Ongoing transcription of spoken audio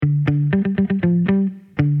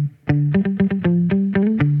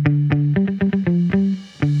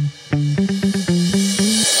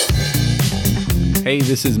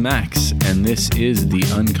this is Max, and this is The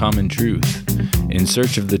Uncommon Truth, in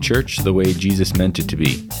search of the church the way Jesus meant it to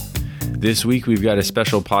be. This week we've got a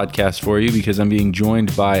special podcast for you because I'm being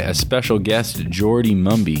joined by a special guest, Jordy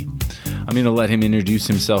Mumby. I'm going to let him introduce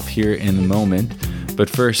himself here in a moment, but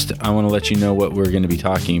first I want to let you know what we're going to be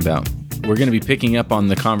talking about. We're going to be picking up on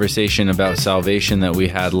the conversation about salvation that we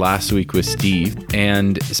had last week with Steve,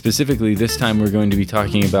 and specifically this time we're going to be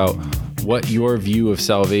talking about what your view of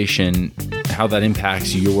salvation, how that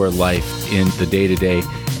impacts your life in the day-to-day,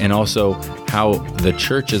 and also how the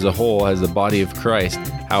church as a whole, as the body of Christ,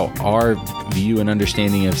 how our view and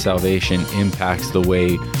understanding of salvation impacts the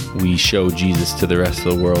way we show Jesus to the rest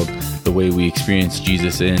of the world, the way we experience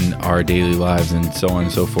Jesus in our daily lives, and so on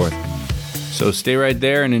and so forth. So stay right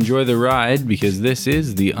there and enjoy the ride, because this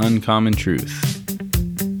is The Uncommon Truth.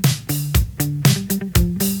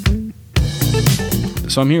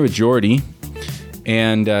 So I'm here with Jordy,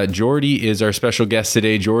 and Jordy is our special guest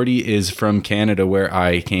today. Jordy is from Canada, where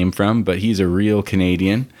I came from, but he's a real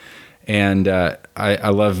Canadian. And I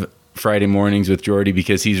love Friday mornings with Jordy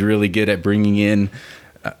because he's really good at bringing in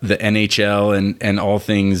the NHL and all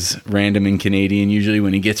things random and Canadian, usually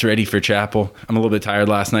when he gets ready for chapel. I'm a little bit tired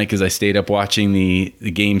last night because I stayed up watching the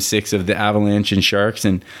Game 6 of the Avalanche and Sharks,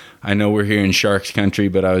 and I know we're here in Sharks country,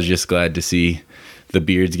 but I was just glad to see the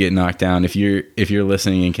Beards get knocked down. If you're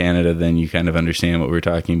listening in Canada, then you kind of understand what we're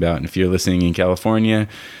talking about. And if you're listening in California,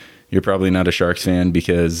 you're probably not a Sharks fan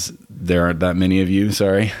because there aren't that many of you.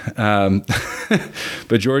 Sorry.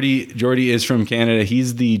 But Jordy is from Canada.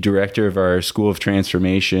 He's the director of our School of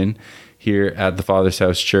Transformation here at the Father's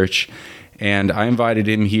House Church. And I invited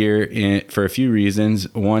him here for a few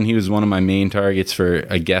reasons. One, he was one of my main targets for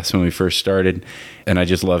a guest when we first started, and I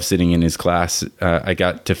just love sitting in his class. I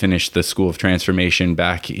got to finish the School of Transformation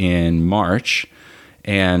back in March,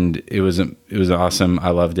 and it was awesome. I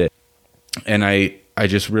loved it. And I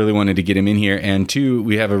just really wanted to get him in here. And two,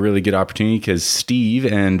 we have a really good opportunity because Steve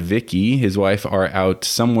and Vicky, his wife, are out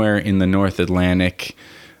somewhere in the North Atlantic.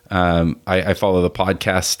 I follow the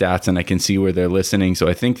podcast stats and I can see where they're listening. So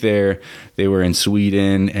I think they were in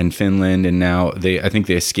Sweden and Finland, and now I think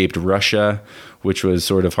they escaped Russia, which was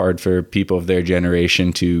sort of hard for people of their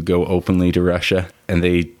generation to go openly to Russia. And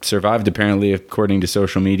they survived, apparently, according to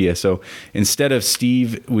social media. So instead of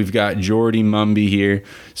Steve, we've got Jordy Mumby here.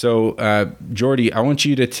 So Jordy, I want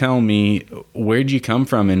you to tell me, where'd you come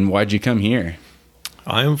from and why'd you come here?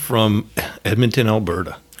 I'm from Edmonton,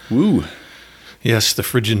 Alberta. Woo. Yes, the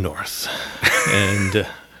frigid north. And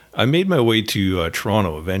I made my way to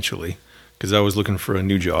Toronto eventually because I was looking for a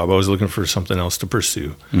new job. I was looking for something else to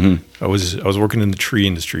pursue. Mm-hmm. I was working in the tree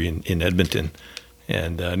industry in Edmonton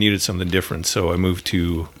and needed something different. So I moved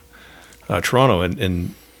to Toronto.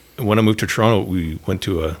 And when I moved to Toronto, we went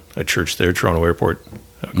to a church there, Toronto Airport,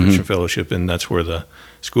 Christian Fellowship, and that's where the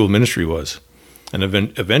school of ministry was. And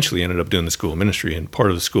eventually ended up doing the school of ministry. And part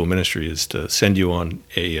of the school of ministry is to send you on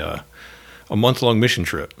a month-long mission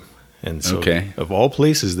trip. And so of all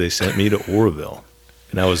places, they sent me to Oroville,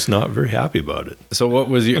 and I was not very happy about it. So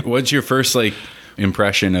what's your first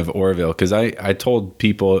impression of Oroville? Because I told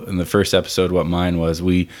people in the first episode what mine was.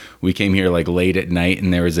 We came here late at night,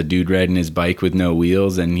 and there was a dude riding his bike with no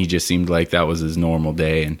wheels, and he just seemed like that was his normal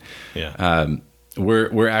day. And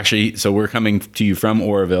we're coming to you from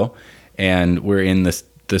Oroville, and we're in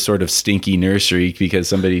the sort of stinky nursery because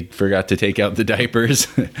somebody forgot to take out the diapers.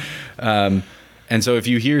 And so if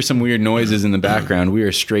you hear some weird noises in the background, we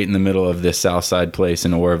are straight in the middle of this South Side place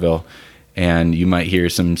in Oroville, and you might hear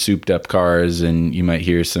some souped up cars and you might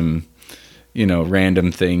hear some,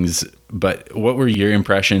 random things. But what were your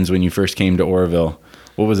impressions when you first came to Oroville?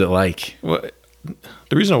 What was it like? Well,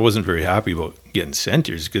 the reason I wasn't very happy about getting sent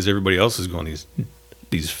here is because everybody else is going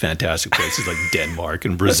these fantastic places like Denmark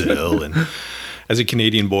and Brazil. And as a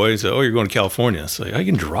Canadian boy, I said, "Oh, you're going to California." It's like, I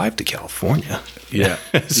can drive to California. Yeah.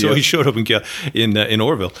 So he showed up in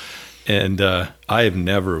Oroville, and I have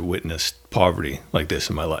never witnessed poverty like this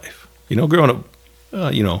in my life. Growing up,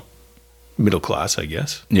 middle class, I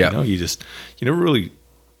guess. Yeah. You never really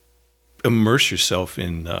immerse yourself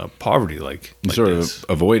in poverty like sort this. of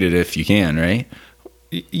avoid it if you can, right?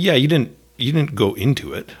 Yeah, you didn't go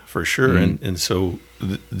into it for sure, mm-hmm. and so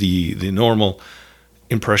the normal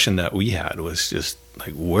impression that we had was just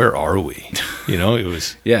like, where are we? It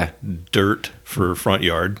was dirt for front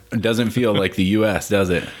yard. It doesn't feel like the U.S., does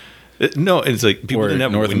it? No, it's like people didn't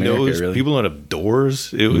have North windows. America, really. People didn't have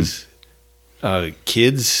doors. It was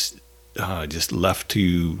kids just left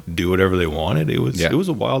to do whatever they wanted. It was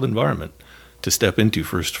a wild environment to step into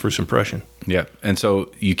first impression. Yeah, and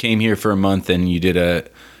so you came here for a month and you did a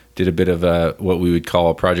bit of what we would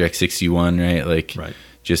call Project 61, right? Right.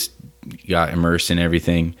 Just got immersed in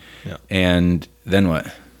everything. Yeah. And then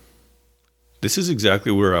what? This is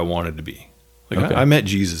exactly where I wanted to be. Like Okay. I met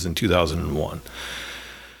Jesus in 2001,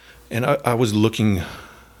 and I was looking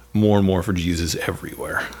more and more for Jesus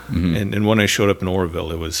everywhere. And when I showed up in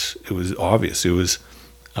Oroville, it was obvious. It was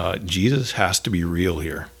Jesus has to be real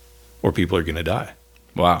here, or people are going to die.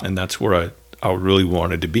 Wow. And that's where I really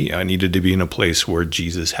wanted to be. I needed to be in a place where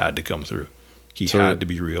Jesus had to come through. He had to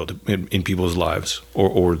be real in people's lives,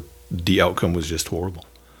 or the outcome was just horrible.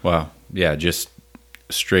 Wow. Yeah, just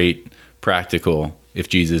straight practical. If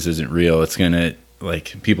Jesus isn't real, it's going to,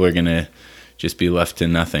 like, people are going to just be left to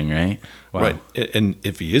nothing, right? Wow. Right. And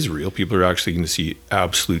if he is real, people are actually going to see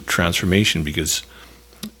absolute transformation, because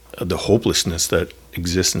the hopelessness that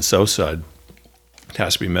exists in Southside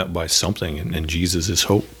has to be met by something, and Jesus is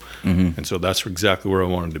hope. And so that's exactly where I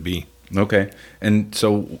wanted to be. Okay. And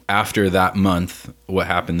so after that month, what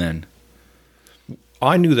happened then?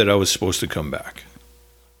 I knew that I was supposed to come back.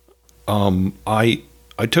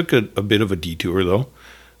 I took a bit of a detour, though.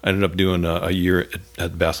 I ended up doing a year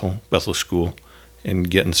at Bethel School, and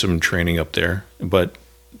getting some training up there. But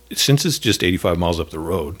since it's just 85 miles up the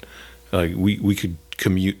road, like we could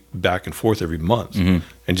commute back and forth every month,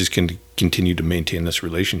 and just continue to maintain this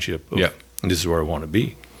relationship. And this is where I want to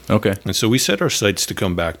be. Okay. And so we set our sights to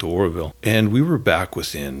come back to Oroville, and we were back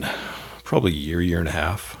within probably a year and a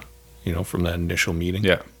half, from that initial meeting.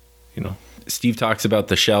 Yeah. Steve talks about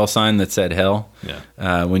the shell sign that said hell.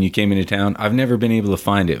 Yeah. When you came into town. I've never been able to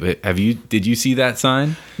find it. But did you see that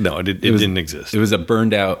sign? No, it didn't exist. It was a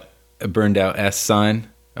burned out S sign,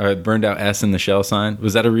 or a burned out S in the shell sign.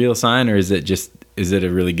 Was that a real sign, or is it a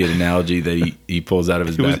really good analogy that he pulls out of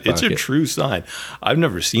his back pocket? It's a true sign. I've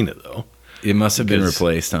never seen it, though. It must have been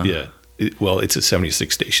replaced, huh? Yeah. It's a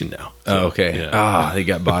 76 station now. So, oh, okay. Yeah. They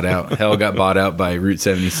got bought out. Hell got bought out by Route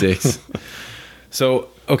 76. So,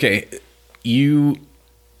 okay, you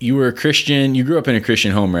were a Christian. You grew up in a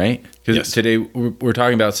Christian home, right? Because Yes. today we're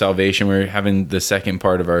talking about salvation. We're having the second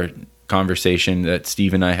part of our conversation that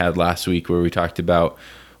Steve and I had last week, where we talked about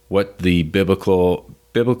what the biblical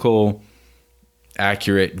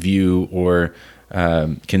accurate view, or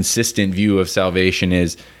consistent view of salvation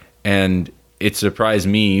is. And it surprised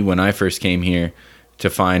me when I first came here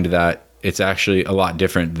to find that it's actually a lot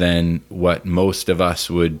different than what most of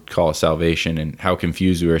us would call salvation, and how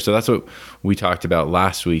confused we were. So that's what we talked about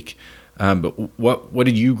last week. But what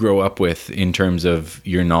did you grow up with in terms of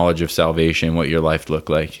your knowledge of salvation, what your life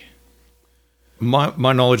looked like?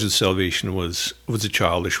 My knowledge of salvation was a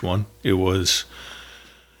childish one. It was,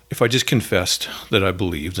 if I just confessed that I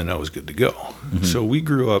believed, then I was good to go. So we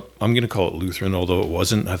grew up, I'm going to call it Lutheran, although it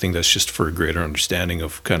wasn't. I think that's just for a greater understanding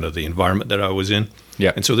of kind of the environment that I was in.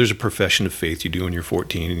 Yeah. And so there's a profession of faith you do when you're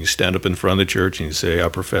 14, and you stand up in front of the church and you say, I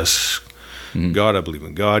profess God, I believe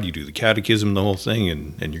in God. You do the catechism, the whole thing,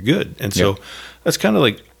 and you're good. And so that's kind of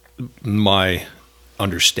like my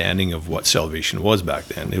understanding of what salvation was back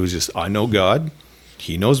then. It was just, I know God,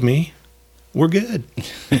 He knows me, we're good.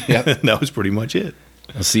 That was pretty much it.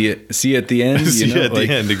 I'll see you at the end. The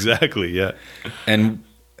end, exactly. Yeah. And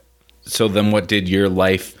so then, what did your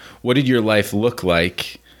life look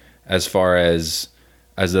like as far as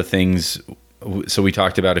the things? So we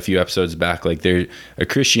talked about a few episodes back, like a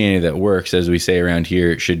Christianity that works, as we say around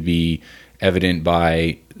here, should be evident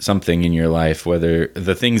by something in your life, whether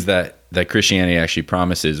the things that Christianity actually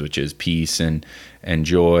promises, which is peace and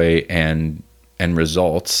joy and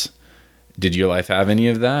results. Did your life have any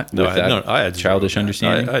of that? No, I had childish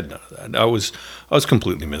understanding. I had none of that. I was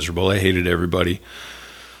completely miserable. I hated everybody.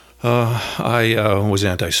 I was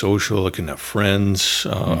antisocial. I couldn't have friends.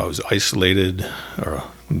 I was isolated, or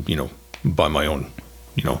by my own,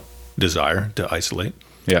 desire to isolate.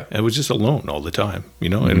 Yeah, I was just alone all the time.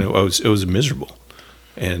 And it was miserable.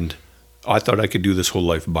 And I thought I could do this whole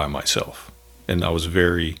life by myself, and I was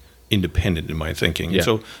very independent in my thinking. Yeah.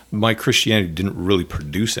 So my Christianity didn't really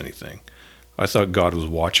produce anything. I thought God was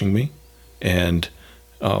watching me, and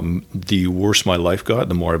the worse my life got,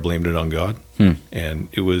 the more I blamed it on God. And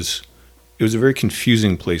it was a very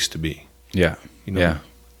confusing place to be. Yeah. Yeah.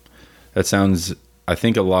 That sounds, I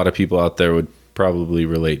think a lot of people out there would probably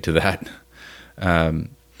relate to that.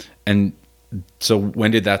 And so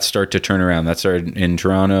when did that start to turn around? That started in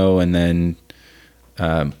Toronto, and then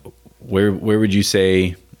where would you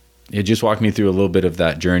say, just walk me through a little bit of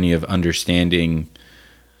that journey of understanding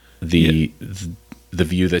the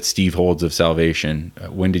view that Steve holds of salvation.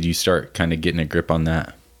 When did you start kind of getting a grip on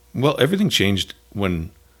that? Well, everything changed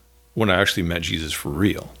when I actually met Jesus for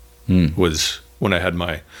real. Was when I had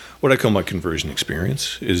what I call my conversion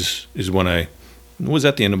experience. Is when I was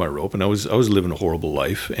at the end of my rope, and I was living a horrible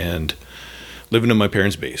life, and living in my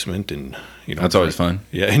parents' basement, and That's always fun.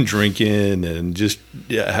 Yeah, and drinking, and just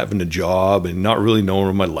having a job, and not really knowing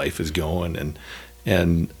where my life is going.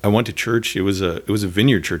 And I went to church. It was a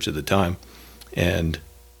vineyard church at the time, and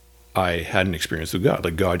I had an experience with God.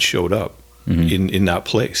 Like, God showed up in that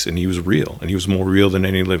place, and He was real, and He was more real than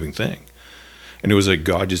any living thing. And it was like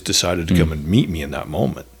God just decided to come and meet me in that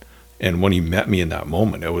moment. And when He met me in that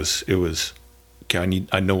moment, it was okay,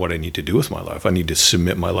 I know what I need to do with my life. I need to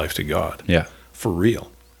submit my life to God. Yeah. For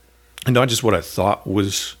real. And not just what I thought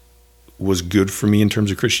was good for me in terms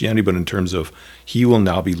of Christianity, but in terms of He will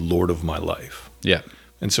now be Lord of my life. Yeah.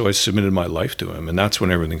 And so I submitted my life to Him, and that's when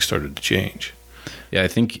everything started to change. Yeah, I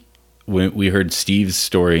think when we heard Steve's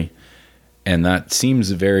story, and that seems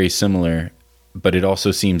very similar, but it also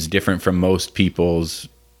seems different from most people's.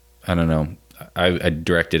 I don't know. I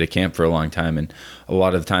directed a camp for a long time, and a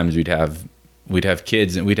lot of the times we'd have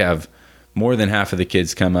kids, and we'd have more than half of the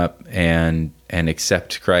kids come up and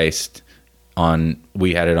accept Christ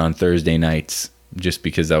we had it on Thursday nights, just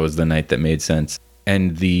because that was the night that made sense.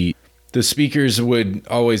 And the speakers would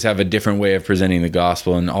always have a different way of presenting the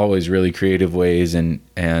gospel, and always really creative ways,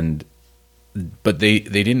 but they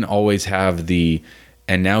didn't always have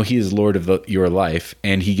and now He is Lord of your life,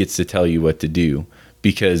 and He gets to tell you what to do,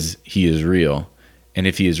 because He is real. And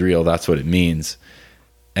if He is real, that's what it means.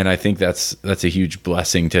 And I think that's a huge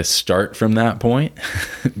blessing to start from that point,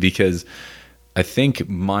 because I think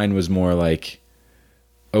mine was more like,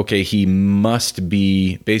 okay, He must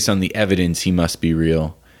be, based on the evidence, He must be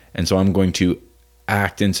real. And so I'm going to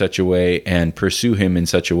act in such a way and pursue Him in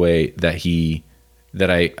such a way that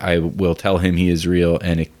I will tell Him He is real,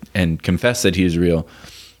 and confess that He is real.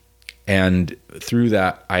 And through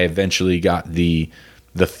that, I eventually got the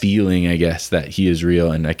feeling, I guess, that He is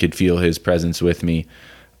real, and I could feel His presence with me.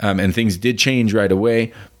 And things did change right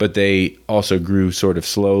away, but they also grew sort of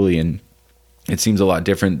slowly. And it seems a lot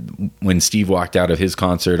different when Steve walked out of his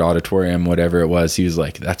concert auditorium, whatever it was. He was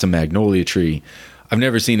like, "That's a magnolia tree. I've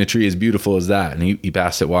never seen a tree as beautiful as that." And he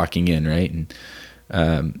passed it walking in, right?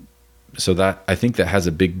 And so that, I think that has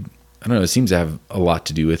a big, I don't know, it seems to have a lot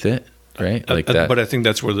to do with it, right? Like that. But I think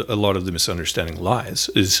that's where a lot of the misunderstanding lies.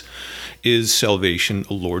 Is salvation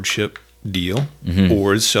a lordship deal,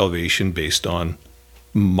 or is salvation based on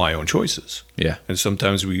my own choices? Yeah. And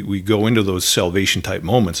sometimes we go into those salvation type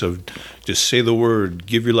moments of just say the word,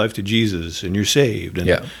 give your life to Jesus, and you're saved.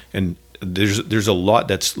 And there's a lot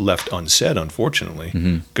that's left unsaid,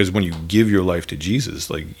 unfortunately, because when you give your life to Jesus,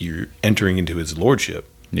 like, you're entering into His lordship.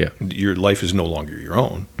 Yeah. Your life is no longer your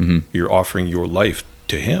own. You're offering your life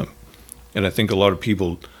to Him. And I think a lot of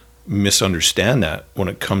people misunderstand that when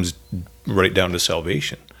it comes right down to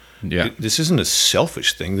salvation. Yeah. This isn't a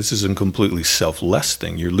selfish thing. This is a completely selfless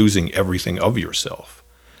thing. You're losing everything of yourself.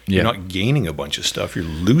 Yeah. You're not gaining a bunch of stuff. You're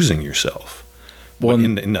losing yourself. Well,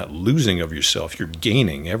 but in that losing of yourself, you're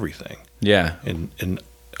gaining everything. Yeah. And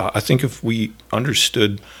I think if we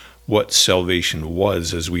understood what salvation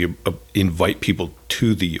was as we invite people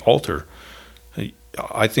to the altar,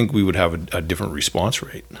 I think we would have a different response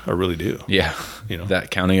rate. I really do. Yeah. That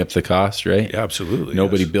counting up the cost, right? Yeah, absolutely.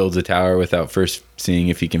 Nobody yes. builds a tower without first seeing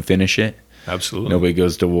if he can finish it. Absolutely. Nobody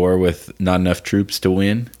goes to war with not enough troops to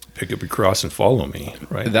win. Pick up your cross and follow me,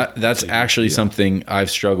 right? That's actually something I've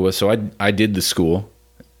struggled with. So I did the school,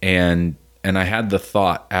 and I had the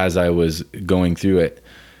thought as I was going through it,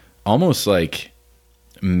 almost like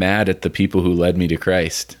mad at the people who led me to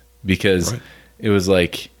Christ, because it was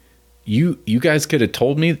like, you guys could have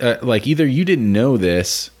told me, like, either you didn't know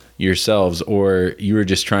this yourselves, or you were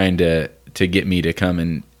just trying to get me to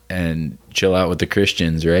come and chill out with the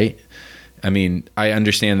Christians, right? I mean, I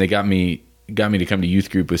understand they got me to come to youth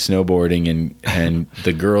group with snowboarding and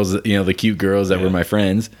the girls, the cute girls that were my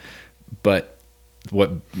friends. But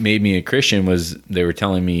what made me a Christian was they were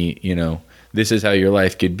telling me, this is how your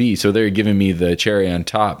life could be. So they're giving me the cherry on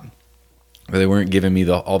top, but they weren't giving me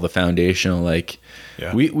all the foundational, like,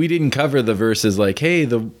 we didn't cover the verses like, hey,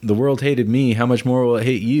 the world hated me, how much more will it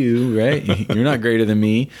hate you, right? You're not greater than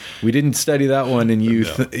me. We didn't study that one in youth,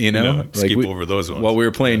 skip over those ones. While we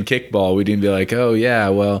were playing kickball, we didn't be like, oh yeah,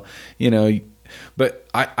 well, but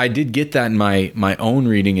I did get that in my own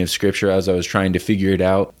reading of scripture as I was trying to figure it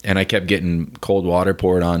out. And I kept getting cold water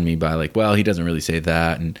poured on me by like, well, he doesn't really say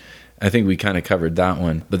that. And I think we kind of covered that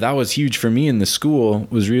one. But that was huge for me in the school,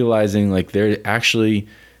 was realizing like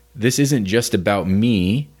this isn't just about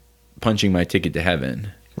me punching my ticket to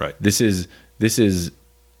heaven. Right. This is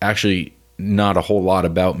actually not a whole lot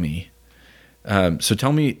about me. So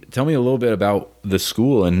tell me a little bit about the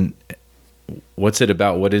school and what's it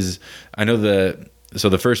about? I know so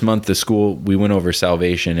the first month of school, we went over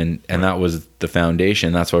salvation, and that was the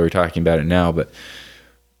foundation. That's why we're talking about it now. But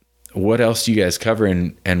what else do you guys cover?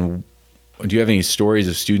 And do you have any stories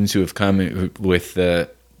of students who have come with the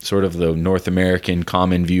sort of the North American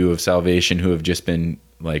common view of salvation, who have just been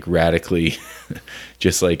like radically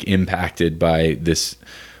just like impacted by this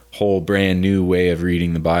whole brand new way of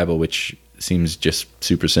reading the Bible, which seems just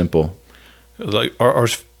super simple? Like our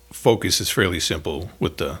focus is fairly simple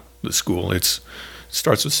with the school. It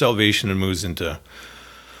starts with salvation and moves into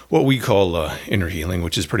what we call inner healing,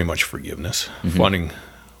 which is pretty much forgiveness, finding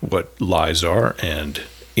what lies are and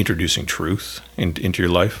introducing truth into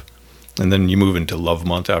your life. And then you move into Love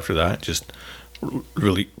Month after that. Just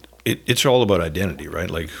really, it's all about identity, right?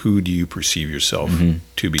 Like, who do you perceive yourself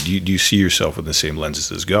to be? Do you see yourself with the same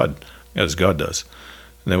lenses as God does?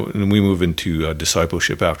 And then we move into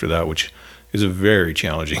discipleship after that, which is a very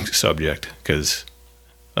challenging subject because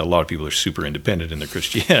a lot of people are super independent in their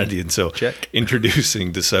Christianity, and so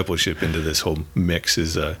introducing discipleship into this whole mix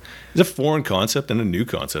is a foreign concept and a new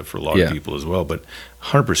concept for a lot of people as well, but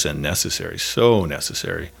 100% necessary, so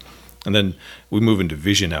necessary. And then we move into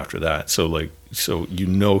vision after that. So you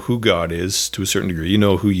know who God is to a certain degree, you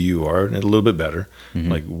know who you are, and a little bit better.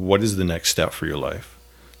 Like, what is the next step for your life?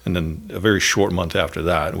 And then a very short month after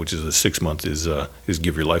that, which is the 6th month, is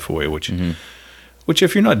give your life away, which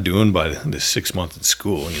if you're not doing by the 6th month in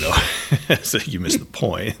school, so you miss the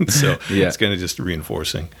point. So it's kind of just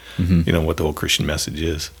reinforcing, what the whole Christian message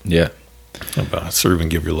is. Yeah, about serve and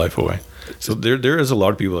give your life away. So there is a lot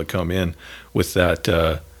of people that come in with that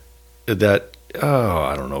I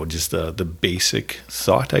don't know, just the basic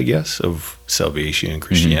thought, I guess, of salvation,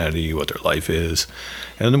 Christianity, what their life is,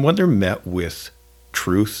 and then when they're met with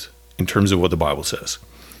truth in terms of what the Bible says,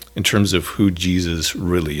 in terms of who Jesus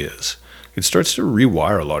really is, it starts to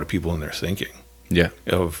rewire a lot of people in their thinking. Yeah.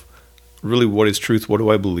 Of really, what is truth? What do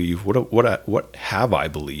I believe? What have I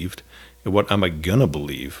believed? And what am I gonna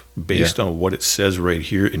believe based on what it says right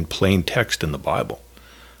here in plain text in the Bible?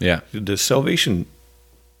 Yeah. The Salvation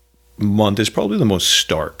Month is probably the most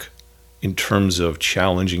stark in terms of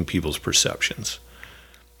challenging people's perceptions,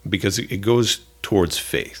 because it goes towards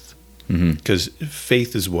faith. Because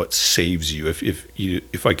faith is what saves you.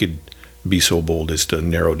 If I could be so bold as to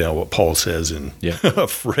narrow down what Paul says in a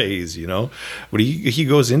phrase, but he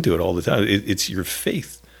goes into it all the time. It's your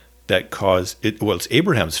faith that caused it. Well, it's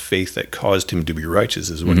Abraham's faith that caused him to be righteous,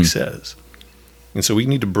 is what he says. And so we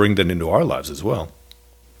need to bring that into our lives as well.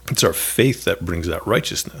 It's our faith that brings that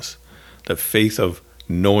righteousness, that faith of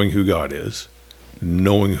knowing who God is,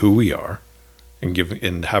 knowing who we are,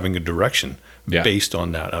 and having a direction based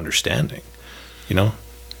on that understanding,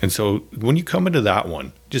 And so when you come into that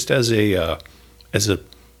one, just as a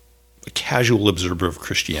casual observer of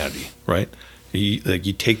Christianity, right?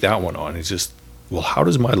 You take that one on. It's just, well, how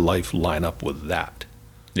does my life line up with that?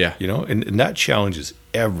 Yeah, and that challenges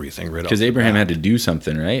everything, right? Because Abraham had to do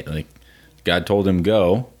something, right? Like, God told him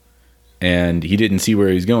go, and he didn't see where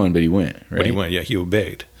he was going, but he went. Right? But he went. Yeah, he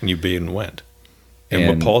obeyed, and he obeyed and went. And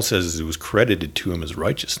what Paul says is it was credited to him as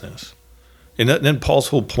righteousness. And then Paul's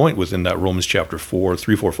whole point within that Romans chapter 4,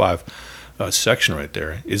 3, 4, 5 section right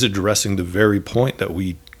there is addressing the very point that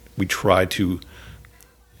we try to,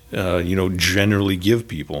 generally give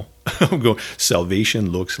people.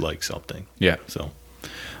 Salvation looks like something. Yeah. So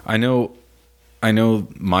I know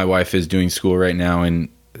my wife is doing school right now, and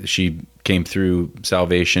she came through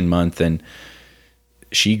Salvation Month, and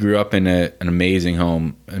she grew up in an amazing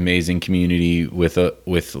home, amazing community with a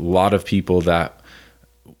lot of people that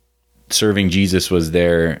serving Jesus was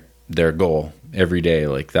their goal every day.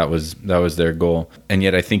 Like that was their goal. And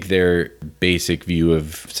yet I think their basic view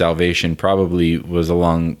of salvation probably was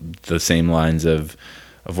along the same lines of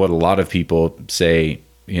what a lot of people say,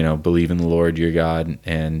 believe in the Lord your God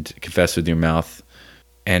and confess with your mouth.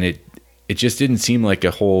 And it just didn't seem like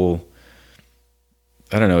a whole,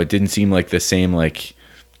 I don't know, it didn't seem like the same, like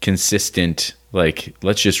consistent, like,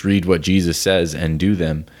 let's just read what Jesus says and do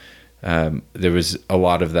them. There was a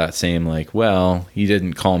lot of that same, like, well, he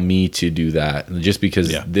didn't call me to do that just because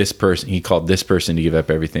he called this person to give up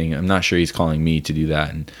everything. I'm not sure he's calling me to do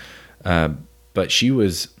that. And, but she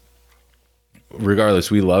was, regardless,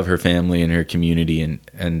 we love her family and her community,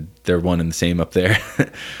 and they're one and the same up there.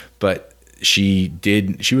 But she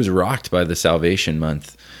was rocked by the Salvation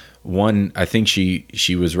Month. One, I think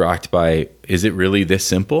she was rocked by, is it really this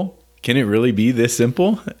simple? Can it really be this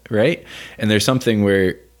simple? Right? And there's something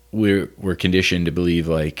where we're conditioned to believe,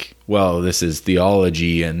 like, well, this is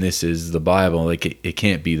theology and this is the Bible. Like it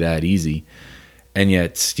can't be that easy. And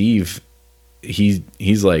yet Steve,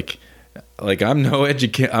 he's like, like I'm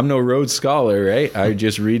no Rhodes Scholar, right? I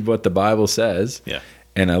just read what the Bible says,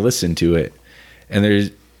 and I listen to it.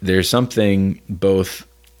 And there's something both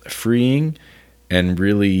freeing and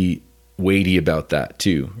really weighty about that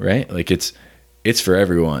too, right? Like it's for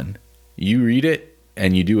everyone. You read it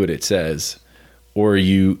and you do what it says, or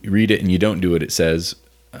you read it and you don't do what it says.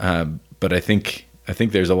 But I think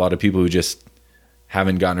there's a lot of people who just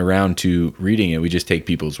haven't gotten around to reading it. We just take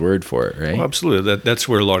people's word for it, right? Well, absolutely. That's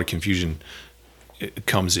where a lot of confusion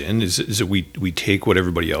comes in, is that we take what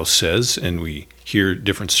everybody else says and we hear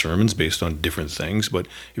different sermons based on different things. But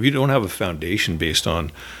if you don't have a foundation based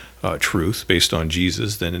on truth, based on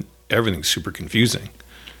Jesus, then everything's super confusing.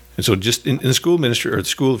 And so just in the school of ministry, or the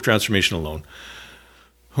school of transformation alone,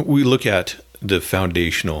 we look at the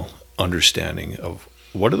foundational understanding of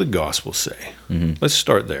what do the Gospels say. Mm-hmm. Let's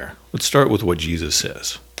start there. Let's start with what Jesus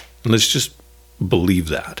says. And let's just believe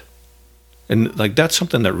that. And like that's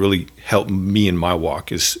something that really helped me in my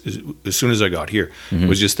walk is as soon as I got here, mm-hmm.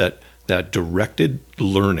 was just that directed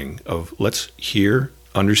learning of let's hear,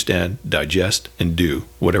 understand, digest, and do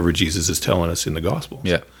whatever Jesus is telling us in the Gospels.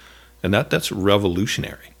 Yeah. And that's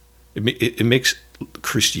revolutionary. It makes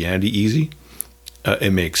Christianity easy.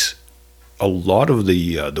 It makes a lot of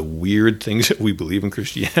the weird things that we believe in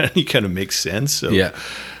Christianity kind of make sense. So,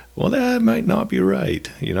 well, that might not be right,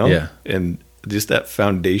 you know? Yeah. And just that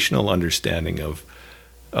foundational understanding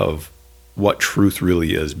of what truth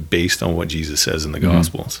really is based on what Jesus says in the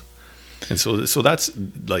Gospels. Mm-hmm. And so that's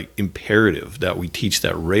like imperative that we teach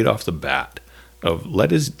that right off the bat. Of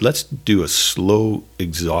let's do a slow,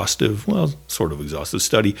 sort of exhaustive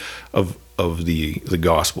study of the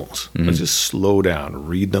Gospels. Mm-hmm. Let's just slow down,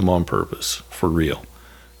 read them on purpose, for real,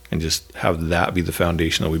 and just have that be the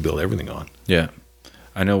foundation that we build everything on. Yeah,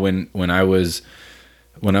 I know when I was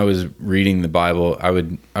reading the Bible, I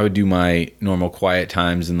would do my normal quiet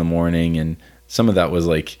times in the morning, and some of that was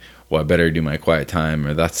like, well, I better do my quiet time,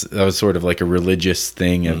 or that was sort of like a religious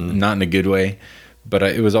thing, not in a good way. But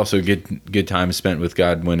it was also good time spent with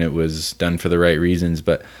God when it was done for the right reasons.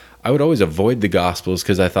 But I would always avoid the Gospels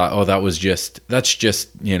because I thought, oh, that's just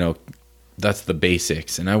that's the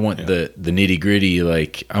basics, and I want the nitty gritty.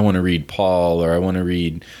 Like I want to read Paul, or I want to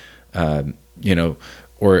read,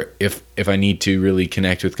 or if I need to really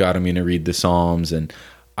connect with God, I'm going to read the Psalms. And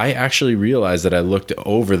I actually realized that I looked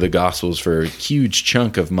over the Gospels for a huge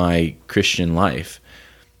chunk of my Christian life.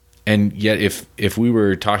 And yet, if we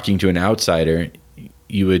were talking to an outsider,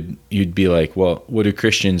 you'd be like, well, what do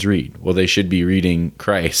Christians read? Well, they should be reading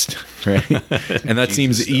Christ, right? And that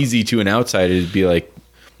seems easy to an outsider to be like,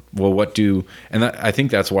 well, I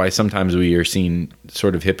think that's why sometimes we are seen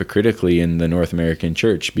sort of hypocritically in the North American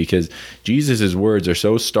church, because Jesus's words are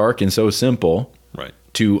so stark and so simple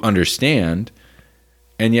to understand.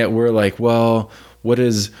 And yet we're like, well, what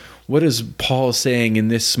is Paul saying in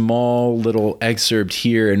this small little excerpt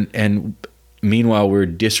here? And meanwhile, we're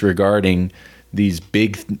disregarding these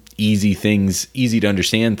big, easy things, easy to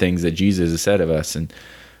understand things that Jesus has said of us.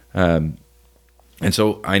 And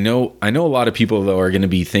so I know a lot of people though are going to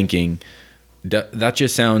be thinking that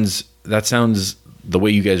sounds the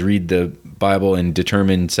way you guys read the Bible and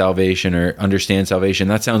determine salvation or understand salvation.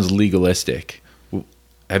 That sounds legalistic.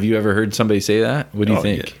 Have you ever heard somebody say that? What do you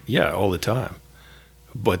think? Yeah, all the time.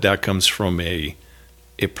 But that comes from a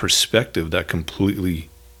perspective that completely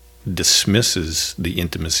dismisses the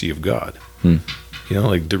intimacy of God.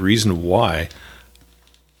 Like the reason why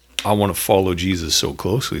I want to follow Jesus so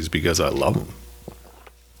closely is because I love him.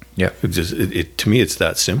 Yeah. To me, it's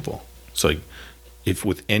that simple. It's like, if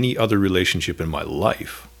with any other relationship in my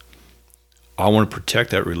life, I want to protect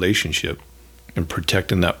that relationship and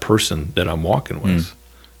protecting that person that I'm walking with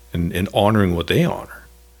and honoring what they honor.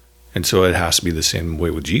 And so it has to be the same way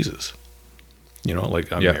with Jesus.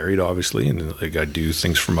 Like I'm married, obviously, and like I do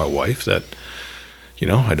things for my wife that,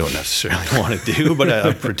 I don't necessarily want to do, but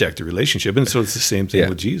I protect the relationship. And so it's the same thing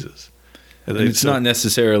with Jesus. And it's not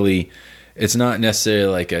necessarily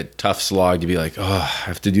like a tough slog to be like, oh, I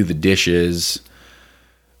have to do the dishes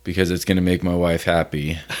because it's going to make my wife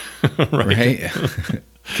happy. right?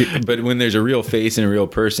 But when there's a real face and a real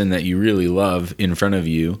person that you really love in front of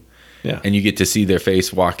you, and you get to see their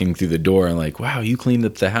face walking through the door and like, wow, you cleaned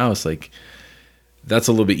up the house. Like, that's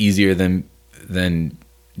a little bit easier than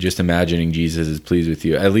just imagining Jesus is pleased with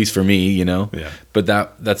you, at least for me, Yeah. But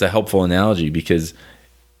that's a helpful analogy, because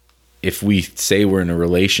if we say we're in a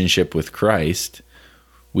relationship with Christ,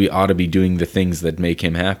 we ought to be doing the things that make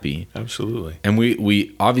him happy. Absolutely. And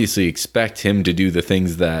we obviously expect him to do the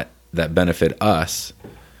things that benefit us.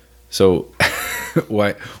 So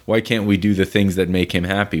why can't we do the things that make him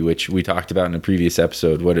happy, which we talked about in a previous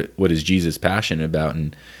episode? What is Jesus passionate about?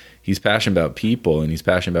 And he's passionate about people and he's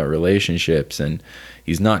passionate about relationships, and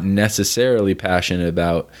he's not necessarily passionate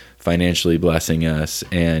about financially blessing us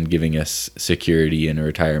and giving us security in a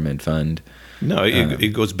retirement fund. No,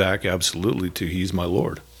 it goes back absolutely to he's my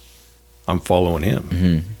Lord. I'm following him.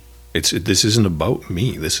 Mm-hmm. This isn't about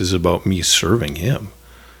me. This is about me serving him,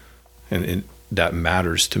 and that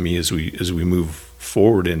matters to me as we move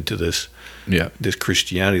forward into this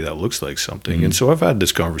Christianity that looks like something. Mm-hmm. And so I've had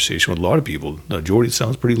this conversation with a lot of people. Now, Jordy, it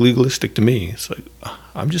sounds pretty legalistic to me. It's like,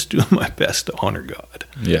 I'm just doing my best to honor God.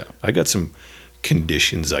 Yeah, I got some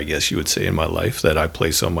conditions, I guess you would say, in my life that I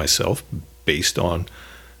place on myself based on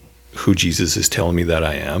who Jesus is telling me that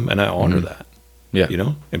I am, and I honor mm-hmm. that. Yeah. You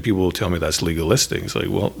know, and people will tell me that's legalistic. It's like,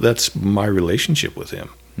 well, that's my relationship with him.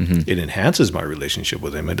 Mm-hmm. It enhances my relationship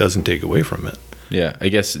with him. It doesn't take away from it. Yeah. I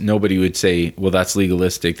guess nobody would say, well, that's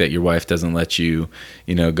legalistic that your wife doesn't let you,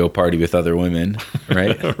 go party with other women,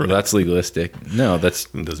 right? Right. Well, that's legalistic. No, that's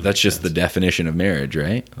just the definition of marriage,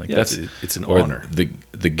 right? Like it's an honor. The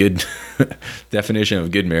good definition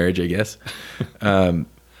of good marriage, I guess.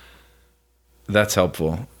 That's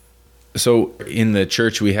helpful. So in the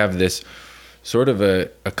church, we have this sort of a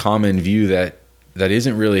common view that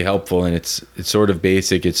isn't really helpful, and it's sort of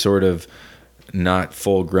basic. It's sort of not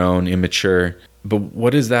full grown, immature. But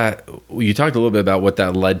what is that? You talked a little bit about what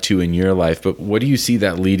that led to in your life, but what do you see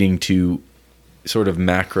that leading to, sort of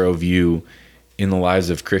macro view in the lives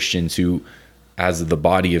of Christians who, as the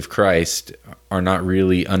body of Christ, are not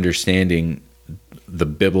really understanding the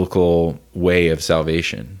biblical way of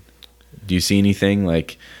salvation? Do you see anything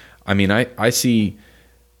like? I mean, I see,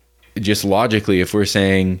 just logically, if we're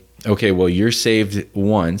saying, okay, well, you're saved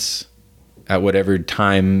once at whatever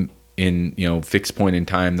time in, fixed point in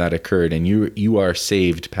time that occurred, and you are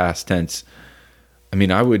saved past tense. I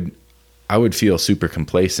mean, I would feel super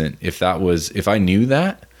complacent if I knew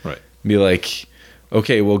that. Right. Be like,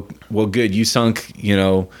 okay, well, good, you sunk,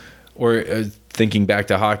 or thinking back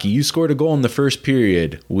to hockey, you scored a goal in the first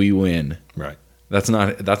period, we win. Right. That's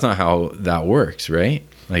not how that works, right?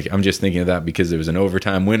 Like, I'm just thinking of that because there was an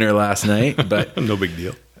overtime winner last night, but no big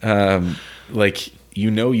deal.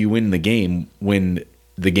 You win the game when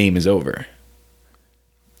the game is over.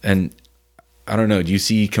 And I don't know, do you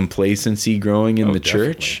see complacency growing in the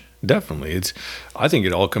church? Definitely. I think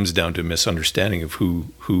it all comes down to a misunderstanding of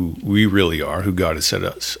who we really are, who God has set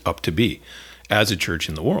us up to be as a church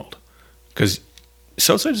in the world. Because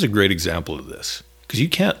Southside is a great example of this. Because you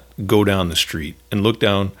can't go down the street and look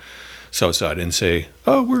down Southside and say,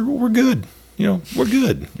 oh, we're good. We're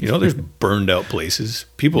good. There's burned out places.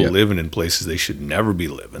 People living in places they should never be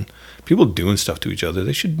living. People doing stuff to each other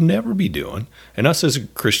they should never be doing. And us as a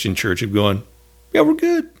Christian church of going, yeah, we're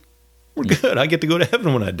good. We're good. I get to go to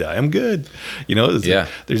heaven when I die. I'm good. There's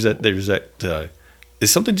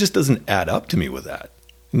something just doesn't add up to me with that.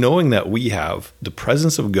 Knowing that we have the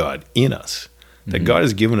presence of God in us, that mm-hmm. God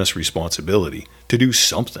has given us responsibility to do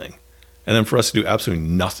something, and then for us to do absolutely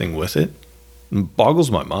nothing with it boggles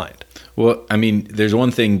my mind. Well, I mean, there's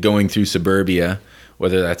one thing going through suburbia,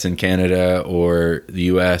 whether that's in Canada or the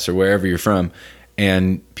US or wherever you're from,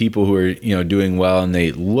 and people who are, doing well, and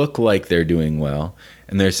they look like they're doing well,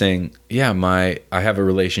 and they're saying, yeah, I have a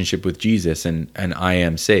relationship with Jesus and I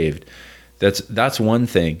am saved. That's one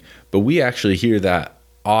thing. But we actually hear that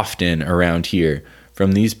often around here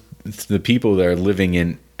from the people that are living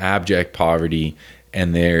in abject poverty,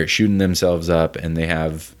 and they're shooting themselves up, and they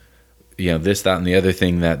have, this, that, and the other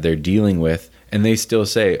thing that they're dealing with, and they still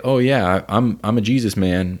say, oh yeah, I'm a Jesus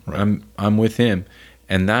man. Right. I'm with him.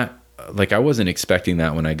 And that, like, I wasn't expecting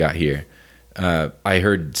that when I got here. I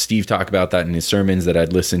heard Steve talk about that in his sermons that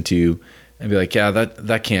I'd listen to, and be like, yeah,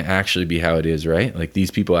 that can't actually be how it is, right? Like,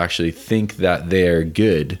 these people actually think that they're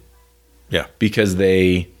good. Yeah. Because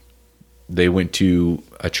they went to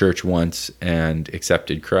a church once and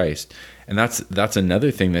accepted Christ. And that's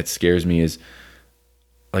another thing that scares me is,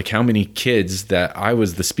 like, how many kids that I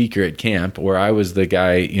was the speaker at camp, or I was the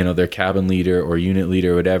guy, their cabin leader or unit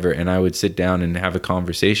leader or whatever, and I would sit down and have a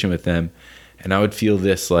conversation with them, and I would feel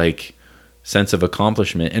this, like, sense of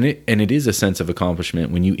accomplishment. And it is a sense of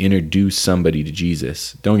accomplishment when you introduce somebody to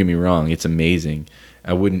Jesus. Don't get me wrong, it's amazing.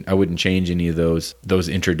 I wouldn't change any of those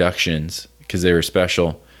introductions because they were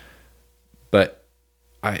special. But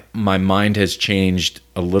my mind has changed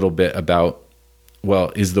a little bit about,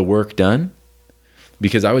 well, is the work done?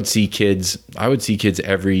 Because I would see kids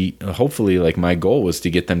hopefully, like, my goal was to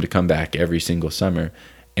get them to come back every single summer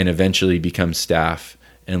and eventually become staff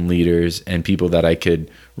and leaders and people that I could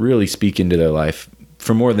really speak into their life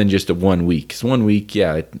for more than just 1 week. Because 1 week,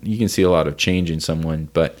 yeah, you can see a lot of change in someone,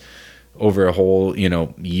 but over a whole,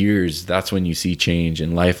 years, that's when you see change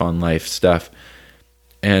and life on life stuff.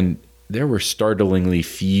 And there were startlingly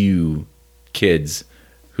few kids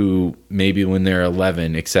who maybe when they're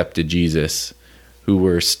 11 accepted Jesus, who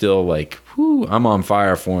were still like, whew, I'm on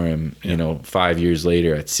fire for him, 5 years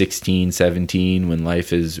later at 16, 17, when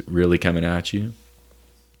life is really coming at you.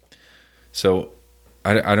 So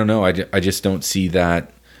I don't know. I just don't see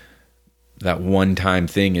that one-time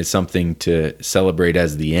thing as something to celebrate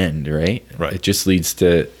as the end, right? Right. It just leads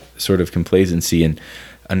to sort of complacency. And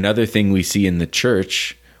another thing we see in the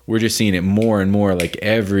church, we're just seeing it more and more, like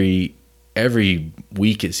every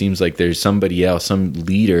week it seems like there's somebody else, some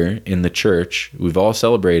leader in the church. We've all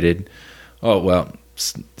celebrated,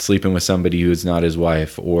 sleeping with somebody who's not his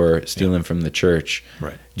wife or stealing from the church.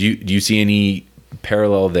 Right. Do you see any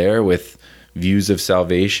parallel there with views of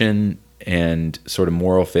salvation and sort of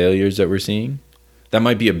moral failures that we're seeing? That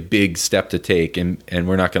might be a big step to take, and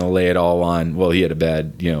we're not going to lay it all on, well, he had a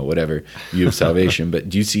bad, whatever view of salvation. But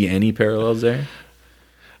do you see any parallels there?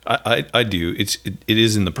 I do. It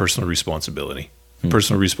is in the personal responsibility.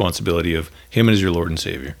 Personal responsibility of him as your Lord and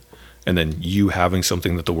Savior, and then you having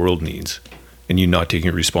something that the world needs and you not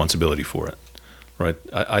taking responsibility for it, right?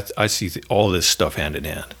 I see all this stuff hand in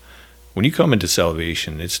hand. When you come into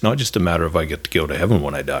salvation, it's not just a matter of I get to go to heaven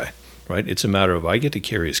when I die, right? It's a matter of I get to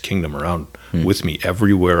carry his kingdom around with me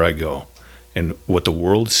everywhere I go. And what the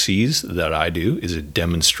world sees that I do is a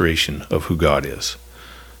demonstration of who God is.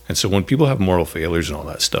 And so when people have moral failures and all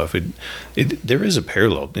that stuff, there is a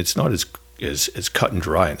parallel. It's not as cut and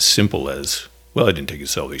dry and simple as, well, I didn't take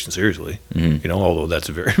his salvation seriously, although that's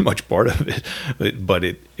very much part of it. But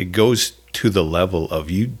it goes to the level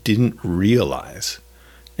of you didn't realize,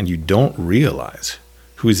 and you don't realize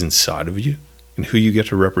who is inside of you and who you get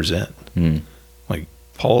to represent. Like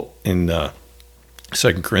Paul in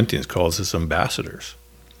 2 Corinthians calls us ambassadors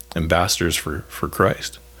for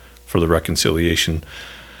Christ, for the reconciliation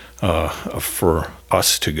for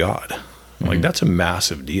us to God. Like that's a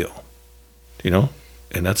massive deal,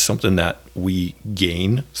 and that's something that we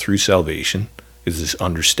gain through salvation, is this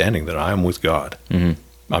understanding that I am with God.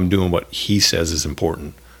 I'm doing what he says is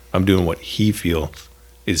important. I'm doing what he feels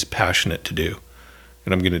is passionate to do,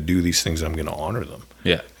 and I'm going to do these things. I'm going to honor them.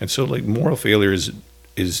 Yeah. And so like moral failure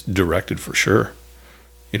is directed for sure,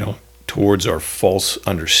 towards our false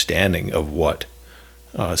understanding of what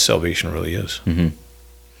salvation really is.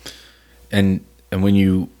 And when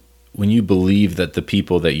you believe that the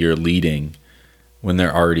people that you're leading, when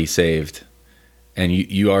they're already saved, and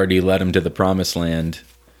you already led them to the promised land,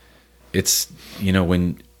 it's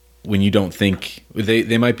when you don't think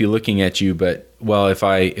they might be looking at you, but well, if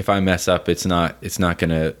I mess up, it's not going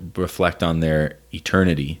to reflect on their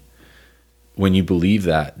eternity. When you believe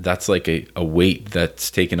that, that's like a weight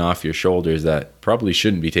that's taken off your shoulders that probably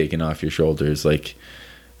shouldn't be taken off your shoulders. Like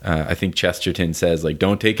I think Chesterton says, like,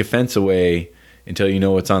 don't take offense away until you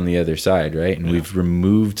know what's on the other side, right? And we've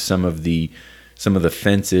removed some of the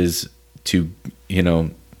fences to,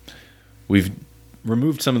 we've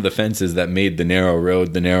removed some of the fences that made the narrow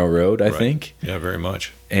road, I think. Yeah, very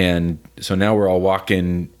much. And so now we're all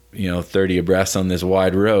walking, 30 abreast on this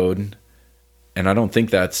wide road, and I don't think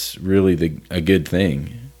that's really a good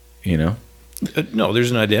thing, No,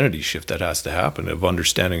 there's an identity shift that has to happen of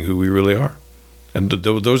understanding who we really are. And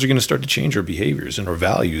those are going to start to change our behaviors and our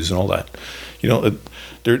values and all that.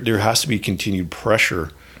 There has to be continued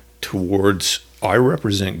pressure towards, I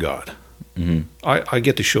represent God. I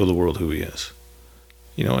get to show the world who he is.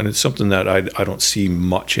 And it's something that I don't see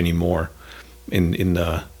much anymore in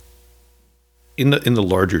the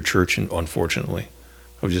larger church, unfortunately,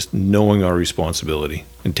 of just knowing our responsibility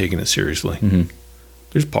and taking it seriously.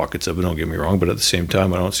 There's pockets of it, don't get me wrong, but at the same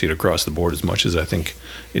time, I don't see it across the board as much as I think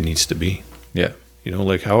it needs to be. Yeah.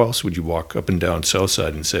 Like how else would you walk up and down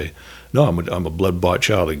Southside and say, no, I'm a blood-bought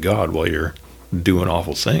child of God while you're doing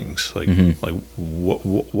awful things? Like,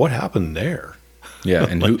 what happened there? Yeah,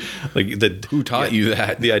 and who taught you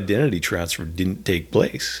that? The identity transfer didn't take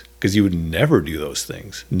place, because you would never do those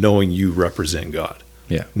things knowing you represent God.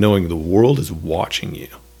 Yeah. Knowing the world is watching you,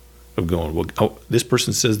 of going, well, this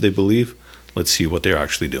person says they believe, let's see what they're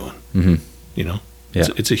actually doing. Yeah.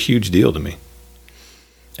 It's a huge deal to me.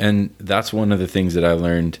 And that's one of the things that I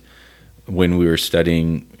learned when we were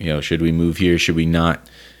studying, should we move here, should we not,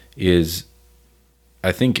 is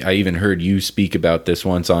I think I even heard you speak about this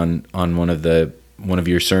once on one of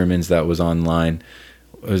your sermons that was online.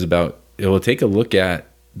 It was about, it will take a look at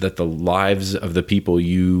that the lives of the people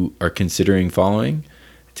you are considering following.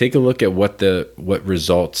 Take a look at what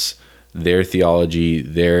results their theology,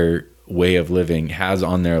 their way of living has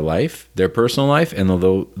on their life, their personal life, and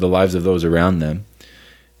the lives of those around them.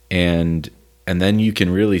 And then you can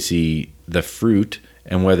really see the fruit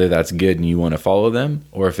and whether that's good and you want to follow them,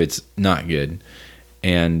 or if it's not good.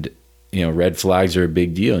 And, red flags are a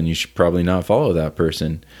big deal, and you should probably not follow that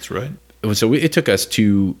person. That's right. So it took us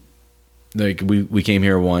to, we came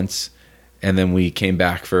here once, and then we came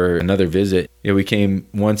back for another visit. Yeah, we came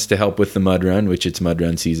once to help with the mud run, which it's mud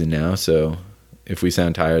run season now. So if we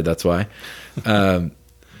sound tired, that's why. And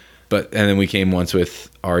then we came once with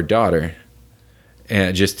our daughter,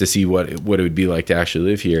 and just to see what it would be like to actually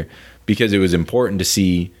live here, because it was important to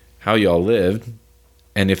see how y'all lived,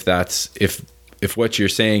 and if what you're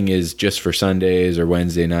saying is just for Sundays or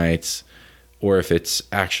Wednesday nights, or if it's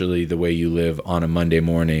actually the way you live on a Monday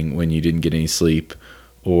morning when you didn't get any sleep,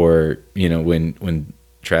 or when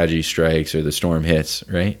tragedy strikes or the storm hits,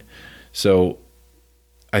 right? So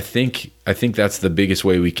I think that's the biggest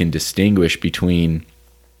way we can distinguish between,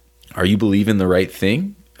 are you believing the right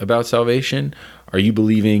thing about salvation? Are you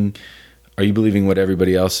believing what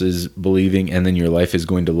everybody else is believing, and then your life is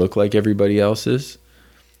going to look like everybody else's?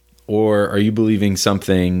 Or are you believing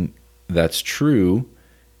something that's true,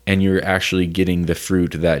 and you're actually getting the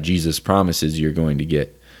fruit that Jesus promises you're going to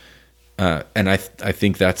get? And I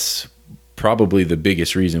think that's probably the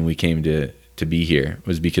biggest reason we came to be here,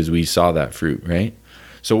 was because we saw that fruit, right?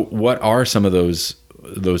 So what are some of those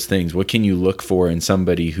things? What can you look for in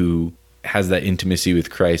somebody who has that intimacy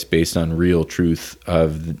with Christ based on real truth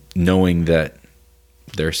of knowing that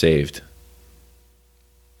they're saved?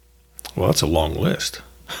 Well, that's a long list.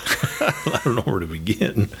 I don't know where to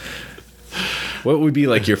begin. What would be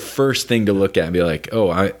like your first thing to look at and be like,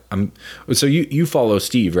 oh, I'm so you follow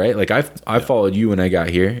Steve, right? Like I followed you when I got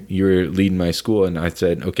here. You were leading my school, and I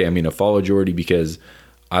said, okay, I'm going to follow Jordy because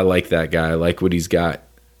I like that guy. I like what he's got.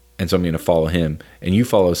 And so I'm going to follow him. And you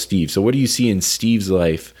follow Steve. So what do you see in Steve's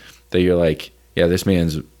life that you're like, yeah, this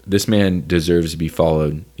man deserves to be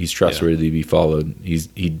followed. He's trustworthy to be followed.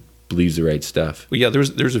 He believes the right stuff. Well, yeah,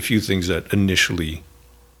 there's a few things that initially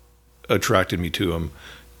attracted me to him,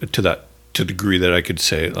 to the degree that I could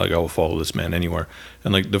say, like, I will follow this man anywhere.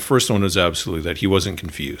 And like the first one was absolutely that he wasn't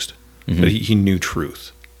confused, that he knew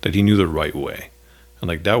truth, that he knew the right way. And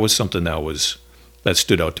like that was something that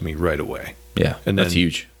stood out to me right away. Yeah, and that's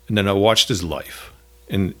huge. And then I watched his life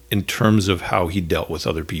in terms of how he dealt with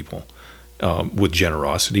other people, with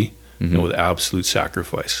generosity and with absolute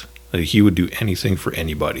sacrifice. Like he would do anything for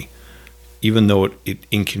anybody. Even though it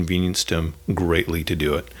inconvenienced him greatly to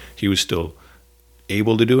do it, he was still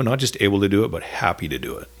able to do it, not just able to do it, but happy to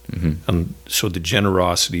do it. And so the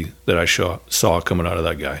generosity that I saw coming out of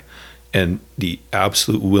that guy, and the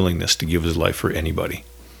absolute willingness to give his life for anybody.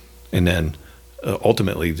 And then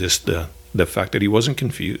ultimately just the fact that he wasn't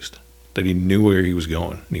confused, that he knew where he was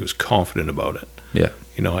going, and he was confident about it. Yeah.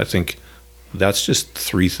 I think that's just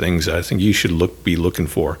three things that I think you should be looking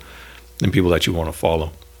for in people that you want to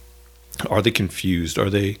follow. Are they confused? Do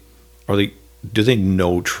they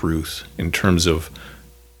know truth in terms of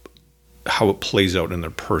how it plays out in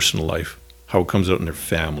their personal life, how it comes out in their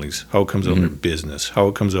families, how it comes out in their business, how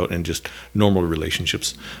it comes out in just normal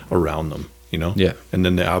relationships around them, Yeah. And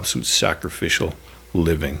then the absolute sacrificial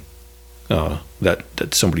living that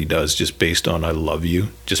somebody does just based on, I love you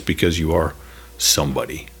just because you are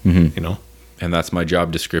somebody, And that's my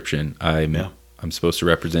job description. I'm supposed to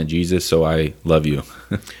represent Jesus, so I love you.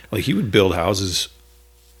 Like he would build houses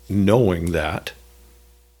knowing that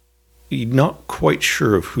he's not quite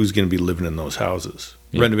sure of who's going to be living in those houses,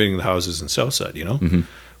 renovating the houses in Southside,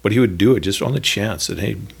 But he would do it just on the chance that,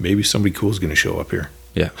 hey, maybe somebody cool is going to show up here.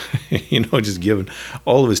 Yeah. Just giving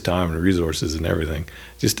all of his time and resources and everything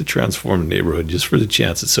just to transform the neighborhood, just for the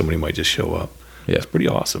chance that somebody might just show up. Yeah. It's pretty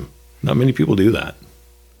awesome. Not many people do that.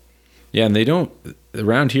 Yeah, and they don't,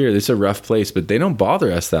 around here, it's a rough place, but they don't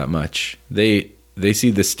bother us that much. They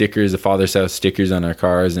see the stickers, the Father's House stickers on our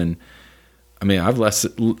cars, and I mean, I've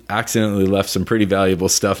accidentally left some pretty valuable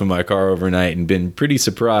stuff in my car overnight and been pretty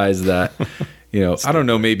surprised that, I don't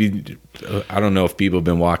know, I don't know if people have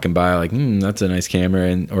been walking by like, that's a nice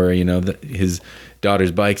camera, or his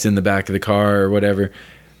daughter's bike's in the back of the car or whatever.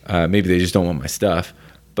 Maybe they just don't want my stuff,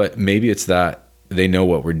 but maybe it's that they know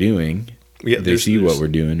what we're doing. Yeah, they see what we're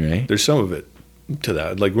doing, right? There's some of it to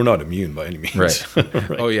that. Like, we're not immune by any means. Right.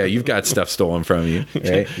 Right. Oh, yeah, you've got stuff stolen from you,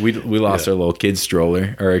 right? We lost our little kid's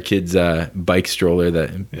stroller, or our kid's bike stroller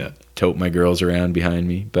that tote my girls around behind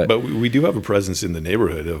me. But we do have a presence in the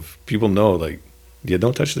neighborhood of people know, like,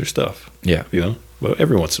 don't touch their stuff. Yeah. But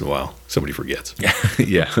every once in a while, somebody forgets.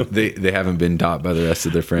 Yeah, they haven't been taught by the rest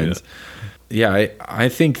of their friends. Yeah, I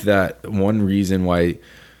think that one reason why,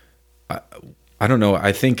 I don't know,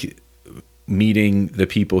 I think meeting the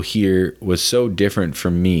people here was so different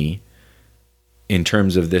from me in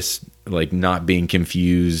terms of this, like, not being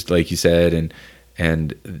confused, like you said,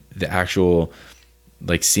 and the actual,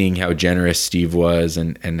 like, seeing how generous Steve was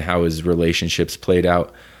and how his relationships played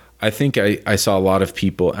out. I think I saw a lot of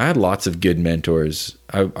people. I had lots of good mentors.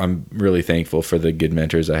 I'm really thankful for the good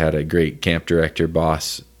mentors. I had a great camp director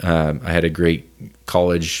boss. I had a great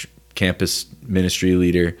college campus ministry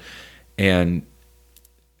leader, and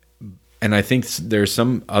I think there's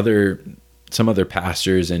some other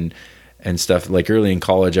pastors and stuff. Like early in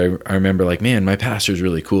college, I remember, like, man, my pastor's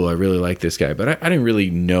really cool. I really like this guy, but I didn't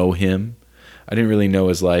really know him. I didn't really know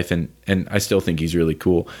his life, and I still think he's really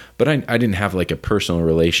cool, but I didn't have like a personal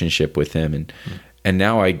relationship with him. And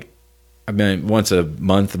now I mean, once a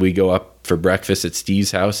month we go up for breakfast at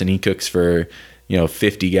Steve's house, and he cooks for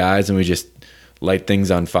 50 guys, and we just light things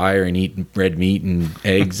on fire and eat red meat and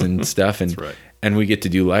eggs and stuff, and That's right. and we get to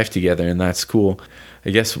do life together, and that's cool.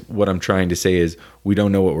 I guess what I'm trying to say is we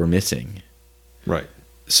don't know what we're missing. Right.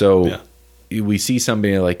 So we see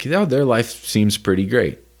somebody like, oh, their life seems pretty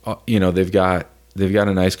great. They've got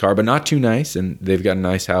a nice car, but not too nice, and they've got a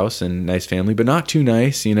nice house and nice family, but not too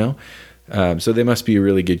nice, so they must be a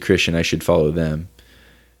really good Christian. I should follow them.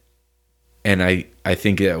 And I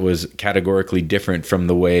think that was categorically different from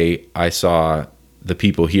the way I saw the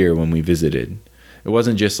people here when we visited. It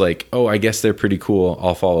wasn't just like, oh, I guess they're pretty cool,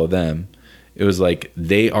 I'll follow them. It was like,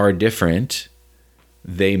 they are different,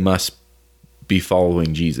 they must be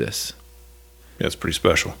following Jesus. Yeah, it's pretty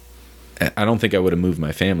special. I don't think I would have moved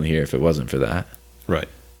my family here if it wasn't for that. Right.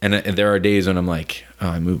 And there are days when I'm like, oh,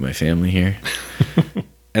 I moved my family here.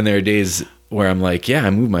 And there are days where I'm like, yeah,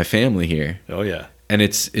 I moved my family here. Oh yeah. And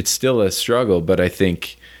it's still a struggle, but I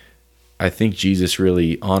think Jesus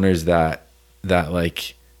really honors that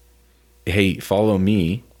like, hey, follow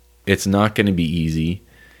me. It's not going to be easy.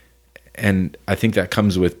 And I think that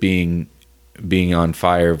comes with being on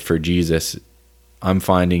fire for Jesus. I'm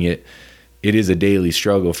finding it is a daily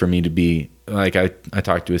struggle for me to be like, I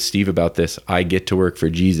talked to Steve about this. I get to work for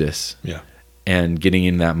Jesus. Yeah. And getting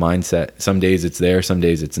in that mindset. Some days it's there, some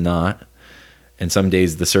days it's not. And some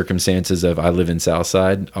days the circumstances of I live in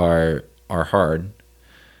Southside are hard.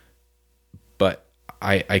 But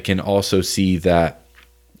I can also see that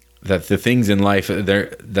the things in life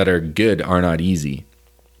that are good are not easy.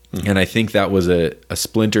 Mm-hmm. And I think that was a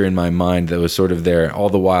splinter in my mind that was sort of there all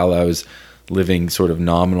the while I was living sort of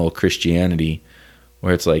nominal Christianity,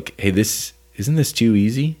 where it's like, hey, isn't this too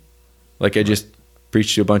easy? Like, I just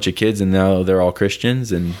preached to a bunch of kids and now they're all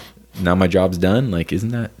Christians and now my job's done. Like,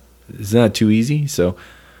 isn't that too easy? So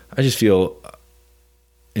I just feel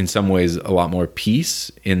in some ways a lot more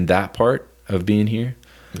peace in that part of being here.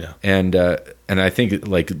 Yeah. And I think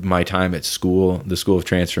like my time at school, the School of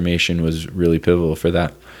Transformation, was really pivotal for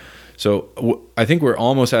that. So I think we're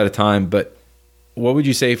almost out of time, but what would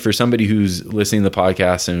you say for somebody who's listening to the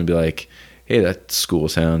podcast and would be like, hey, that school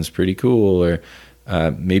sounds pretty cool, or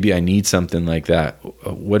maybe I need something like that?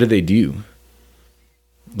 What do they do?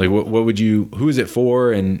 Like, who is it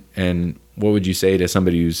for? And what would you say to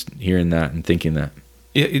somebody who's hearing that and thinking that?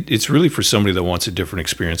 Yeah, it's really for somebody that wants a different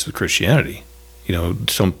experience with Christianity.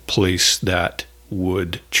 Some place that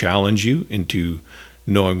would challenge you into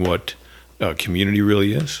knowing what community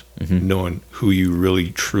really is, mm-hmm. knowing who you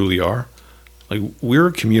really truly are. Like, we're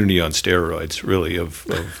a community on steroids, really, of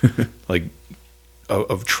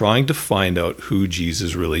of trying to find out who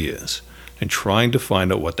Jesus really is and trying to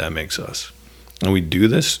find out what that makes us. And we do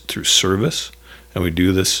this through service, and we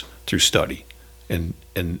do this through study. And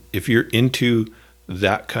if you're into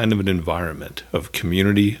that kind of an environment of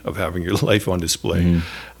community, of having your life on display,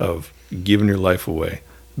 mm-hmm. of giving your life away,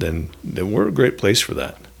 then we're a great place for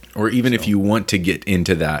that. Or even if you want to get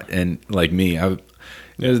into that, and like me,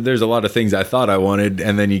 there's a lot of things I thought I wanted,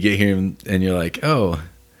 and then you get here and you're like, oh,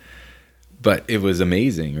 but it was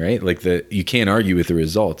amazing, right? Like, you can't argue with the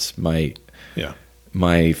results. My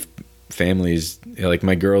family's, like,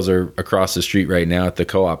 my girls are across the street right now at the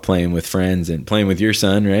co-op playing with friends and playing with your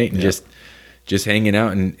son, right? And just hanging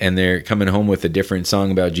out, and they're coming home with a different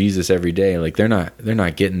song about Jesus every day. Like, they're not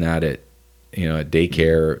getting that at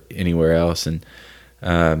daycare or anywhere else. And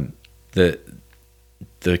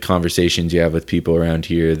the conversations you have with people around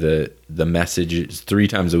here, the messages 3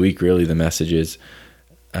 times a week, really, the messages,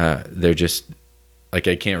 they're just like,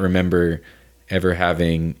 I can't remember ever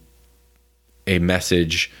having a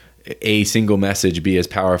single message be as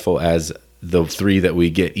powerful as the 3 that we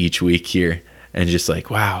get each week here. And just like,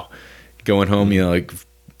 wow, going home, like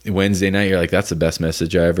Wednesday night, you're like, that's the best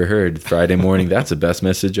message I ever heard. Friday morning, that's the best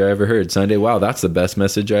message I ever heard. Sunday, wow, that's the best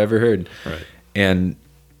message I ever heard. Right. And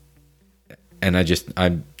I'm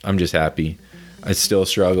just happy. I still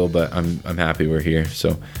struggle, but I'm happy we're here.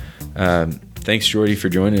 So, thanks, Jordy, for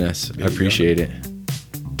joining us. I appreciate it.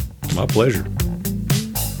 My pleasure.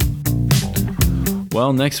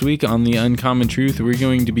 Well, next week on The Uncommon Truth, we're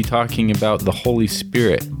going to be talking about the Holy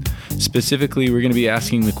Spirit. Specifically, we're going to be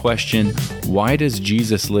asking the question, why does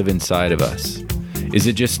Jesus live inside of us? Is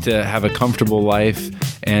it just to have a comfortable life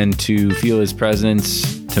and to feel his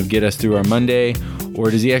presence to get us through our Monday? Or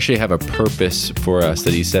does he actually have a purpose for us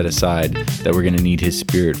that he set aside that we're going to need his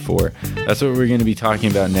Spirit for? That's what we're going to be talking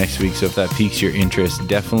about next week. So if that piques your interest,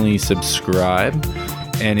 definitely subscribe.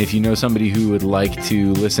 And if you know somebody who would like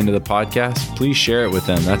to listen to the podcast, please share it with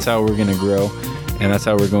them. That's how we're going to grow. And that's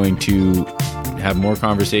how we're going to have more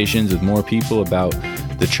conversations with more people about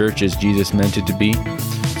the church as Jesus meant it to be.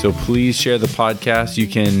 So please share the podcast. You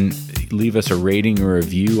can leave us a rating or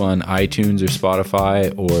review on iTunes or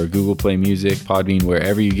Spotify or Google Play Music, Podbean,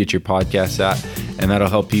 wherever you get your podcasts at. And that'll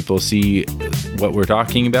help people see what we're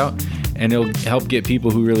talking about. And it'll help get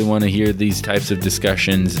people who really want to hear these types of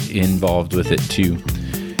discussions involved with it too.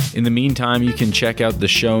 In the meantime, you can check out the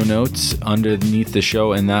show notes underneath the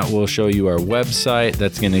show, and that will show you our website.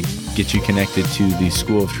 That's going to get you connected to the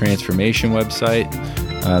School of Transformation website.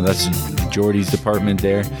 That's Jordy's department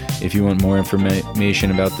there. If you want more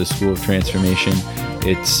information about the School of Transformation,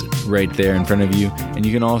 it's right there in front of you. And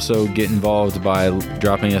you can also get involved by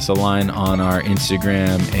dropping us a line on our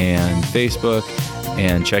Instagram and Facebook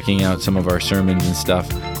and checking out some of our sermons and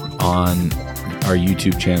stuff on our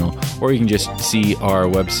YouTube channel. Or you can just see our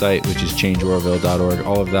website, which is changeoroville.org.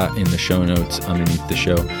 All of that in the show notes underneath the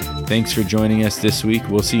show. Thanks for joining us this week.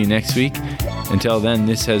 We'll see you next week. Until then,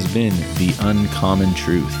 this has been The Uncommon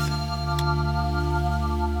Truth.